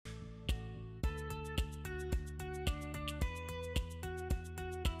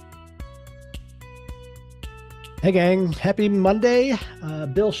Hey, gang. Happy Monday.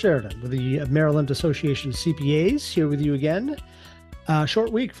 Bill Sheridan with the Maryland Association of CPAs here with you again.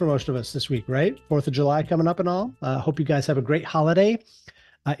 Short week for most of us this week, right? 4th of July coming up and all. Hope you guys have a great holiday.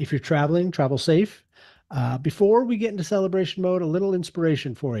 If you're traveling, travel safe. Before we get into celebration mode, a little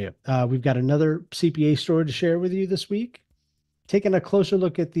inspiration for you. We've got another CPA story to share with you this week, taking a closer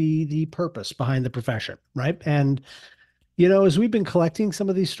look at the purpose behind the profession, right? And as we've been collecting some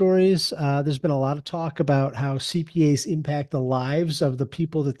of these stories, there's been a lot of talk about how CPAs impact the lives of the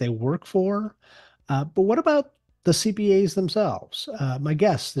people that they work for. But what about the CPAs themselves? My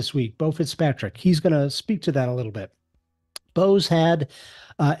guest this week, Bo Fitzpatrick, he's going to speak to that a little bit. Bo's had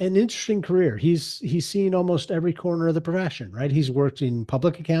an interesting career. He's seen almost every corner of the profession, right? He's worked in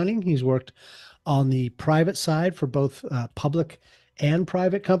public accounting. He's worked on the private side for both public and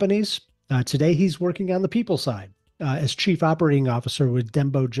private companies. Today, he's working on the people side as Chief Operating Officer with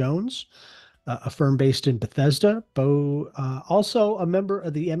Demo Jones, a firm based in Bethesda. Bo, also a member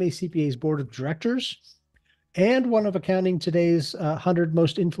of the MACPA's Board of Directors and one of Accounting Today's 100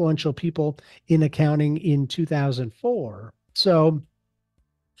 Most Influential People in Accounting in 2004. So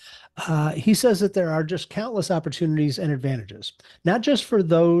he says that there are just countless opportunities and advantages, not just for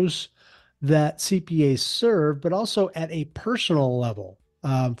those that CPAs serve, but also at a personal level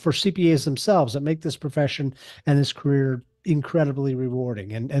for CPAs themselves that make this profession and this career incredibly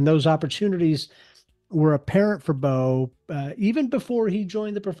rewarding. And those opportunities were apparent for Bo even before he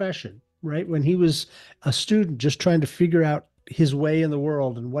joined the profession, right? When he was a student just trying to figure out his way in the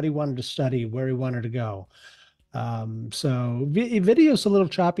world and what he wanted to study, where he wanted to go. So video's a little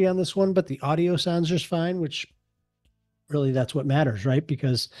choppy on this one, but the audio sounds just fine, which really that's what matters, right?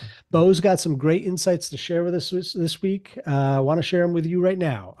 Because Bo's got some great insights to share with us this week. I want to share them with you right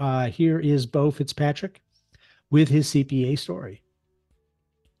now. Here is Bo Fitzpatrick with his CPA story.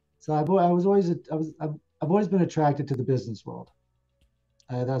 So I've always been attracted to the business world.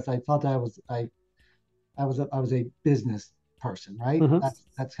 I felt I was a business person, right? Mm-hmm.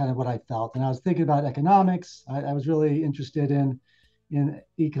 That's kind of what I felt. And I was thinking about economics. I was really interested in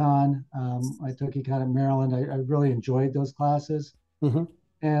econ. I took econ at Maryland. I really enjoyed those classes. Mm-hmm.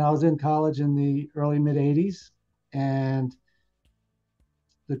 And I was in college in the early mid '80s, and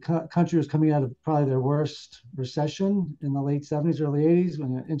the country was coming out of probably their worst recession in the late '70s, early '80s,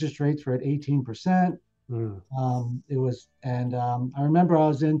 when the interest rates were at 18%. Mm. I remember I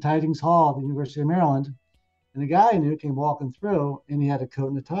was in Tidings Hall at the University of Maryland, and the guy I knew came walking through, and he had a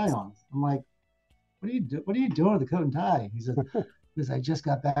coat and a tie on. I'm like, What are you doing with the coat and tie?" He said, "Because I just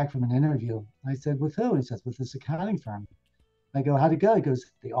got back from an interview." I said, "With who?" He says, "With this accounting firm." I go, "How'd it go?" He goes,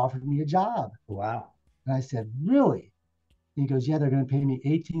 "They offered me a job." Wow. And I said, "Really?" He goes, "Yeah, they're going to pay me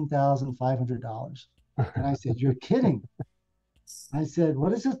 $18,500." And I said, "You're kidding." I said,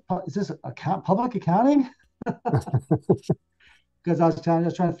 "What is this? Is this public accounting?" Because I was trying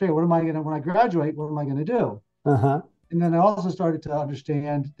to figure, what am I going to, when I graduate, what am I going to do? Uh-huh. And then I also started to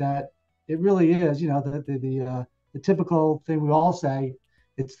understand that it really is, the typical thing we all say,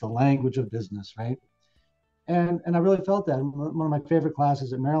 it's the language of business, right? And I really felt that. One of my favorite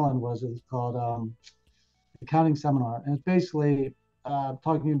classes at Maryland was, it was called accounting seminar, and it's basically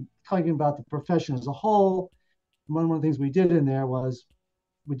talking about the profession as a whole. One of the things we did in there was,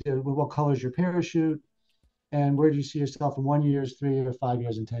 we did, what color's your parachute, and where do you see yourself in 1 year, 3 years, 5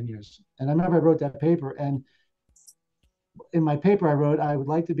 years, and 10 years. And I remember I wrote that paper, and in my paper I wrote, I would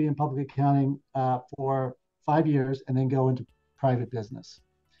like to be in public accounting for 5 years and then go into private business.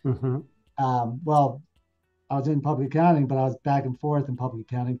 Mm-hmm. Well, I was in public accounting, but I was back and forth in public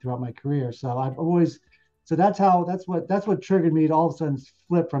accounting throughout my career. So I've always, so that's what triggered me to all of a sudden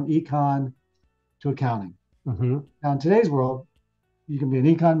flip from econ to accounting. Mm-hmm. Now in today's world, you can be an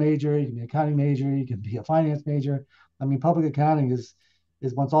econ major, you can be an accounting major, you can be a finance major. I mean, public accounting is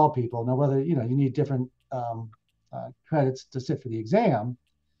wants all people. Now, whether you need different credits to sit for the exam,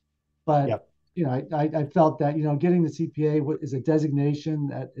 but Yep. I felt that getting the CPA is a designation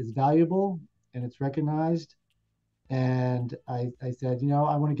that is valuable and it's recognized. And I said,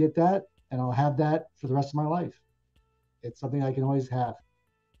 I want to get that, and I'll have that for the rest of my life. It's something I can always have.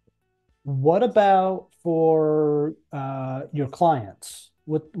 What about for your clients?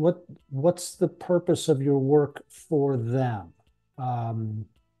 What's the purpose of your work for them?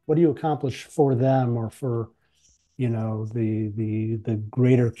 What do you accomplish for them or for the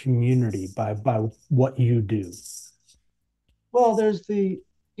greater community by what you do? Well, there's the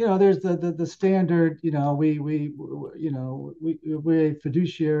standard, we're a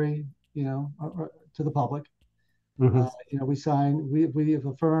fiduciary, to the public. Mm-hmm. If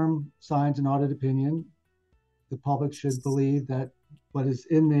a firm signs an audit opinion, the public should believe that what is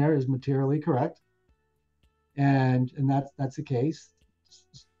in there is materially correct. And that's the case.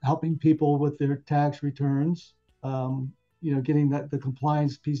 Helping people with their tax returns, getting the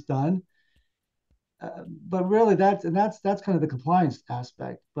compliance piece done. But really, that's kind of the compliance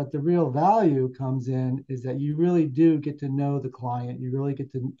aspect. But the real value comes in is that you really do get to know the client. You really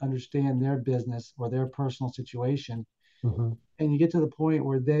get to understand their business or their personal situation, and you get to the point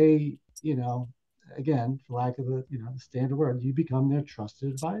where they, again, for lack of a standard word, you become their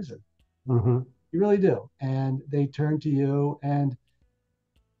trusted advisor. You really do, and they turn to you, and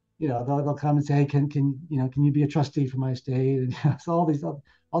they'll come and say, hey, can you be a trustee for my estate? And so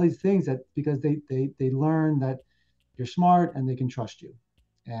all these things, that because they learn that you're smart and they can trust you,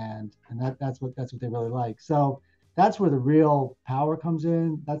 and that's what they really like. So that's where the real power comes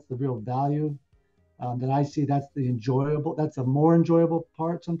in. That's the real value that I see. That's a more enjoyable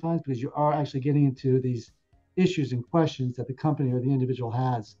part sometimes, because you are actually getting into these issues and questions that the company or the individual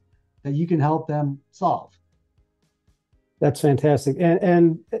has that you can help them solve. That's fantastic.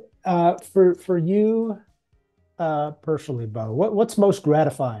 And for you personally, Bo, what's most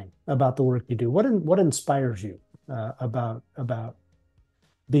gratifying about the work you do? What inspires you about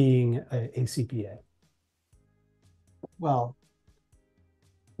being a CPA? Well,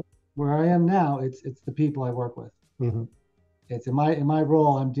 where I am now, it's the people I work with. It's in my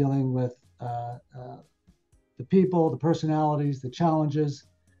role, I'm dealing with the people, the personalities, the challenges,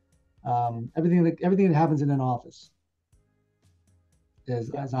 everything that happens in an office.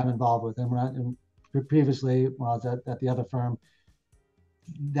 As I'm involved with. And previously, when I was at the other firm,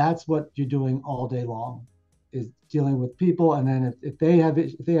 that's what you're doing all day long, is dealing with people. And then if they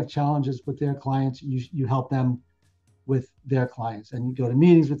have challenges with their clients, you help them with their clients, and you go to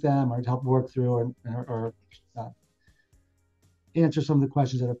meetings with them or help work through or answer some of the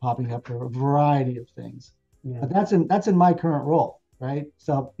questions that are popping up for a variety of things. But that's in my current role, right?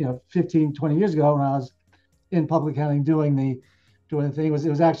 So 15, 20 years ago, when I was in public accounting doing the thing, it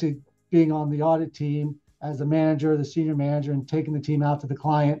was actually being on the audit team as the manager, the senior manager, and taking the team out to the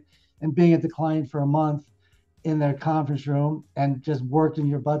client and being at the client for a month in their conference room and just working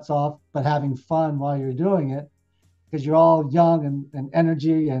your butts off, but having fun while you're doing it, because you're all young and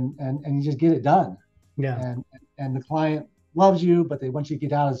energy and you just get it done. And the client loves you, but they want you to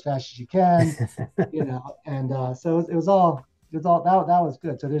get out as fast as you can, and so it was all that was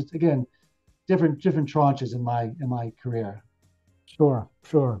good. So there's, again, different tranches in my career. Sure.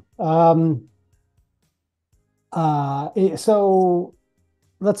 So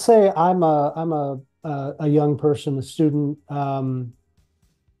let's say I'm a young person, a student, trying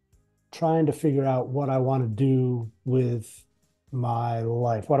to figure out what I want to do with my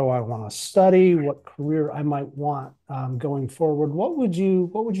life. What do I want to study? What career I might want going forward? What would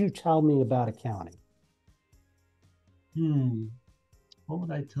you tell me about accounting? What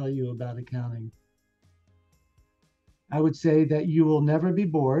would I tell you about accounting? I would say that you will never be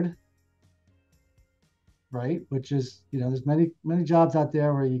bored, right? Which is, there's many jobs out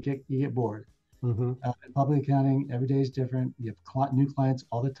there where you get bored. In public accounting, every day is different. You have new clients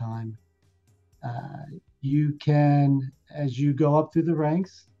all the time. You can, as you go up through the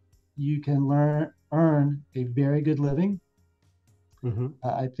ranks, you can earn a very good living.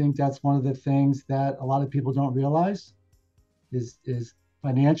 I think that's one of the things that a lot of people don't realize is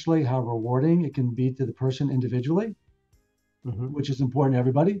financially how rewarding it can be to the person individually. Which is important to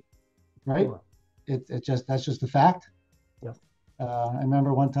everybody, right? Sure. That's just a fact. I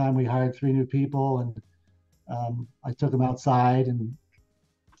remember one time we hired 3 new people, and I took them outside and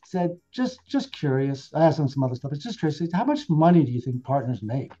said, just curious. I asked them some other stuff. It's just curious. How much money do you think partners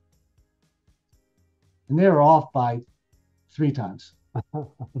make? And they were off by 3 times.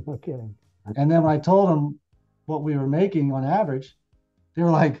 No kidding. And then when I told them what we were making on average, they were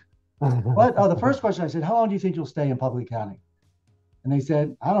like, what? Oh, the first question I said, how long do you think you'll stay in public accounting? And they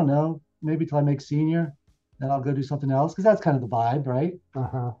said, I don't know, maybe till I make senior, then I'll go do something else, because that's kind of the vibe, right?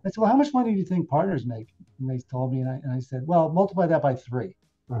 I said, well, how much money do you think partners make? And they told me, and I said, well, multiply that by 3.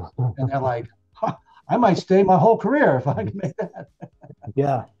 And they're like, I might stay my whole career if I can make that.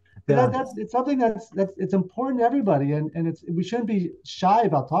 It's something it's important to everybody, and we shouldn't be shy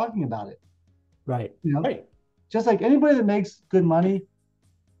about talking about it. Right. Right. Just like anybody that makes good money,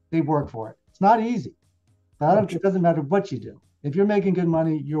 they work for it. It's not easy, but it doesn't matter what you do. If you're making good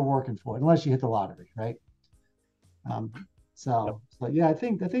money, you're working for it, unless you hit the lottery, right? So yeah, I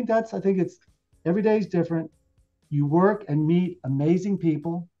think it's every day is different. You work and meet amazing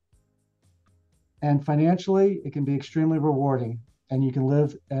people, and financially, it can be extremely rewarding, and you can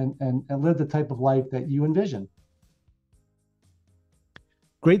live and live the type of life that you envision.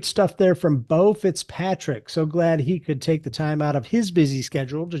 Great stuff there from Bo Fitzpatrick. So glad he could take the time out of his busy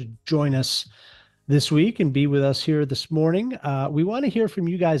schedule to join us this week and be with us here this morning. We want to hear from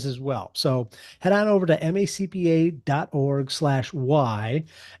you guys as well. So head on over to macpa.org/Y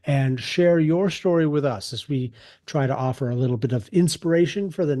and share your story with us as we try to offer a little bit of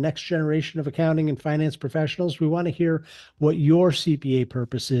inspiration for the next generation of accounting and finance professionals. We want to hear what your CPA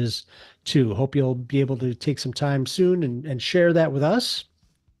purpose is too. Hope you'll be able to take some time soon and share that with us.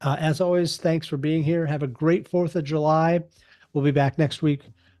 As always, thanks for being here. Have a great 4th of July. We'll be back next week.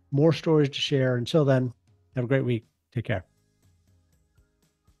 More stories to share. Until then, have a great week. Take care.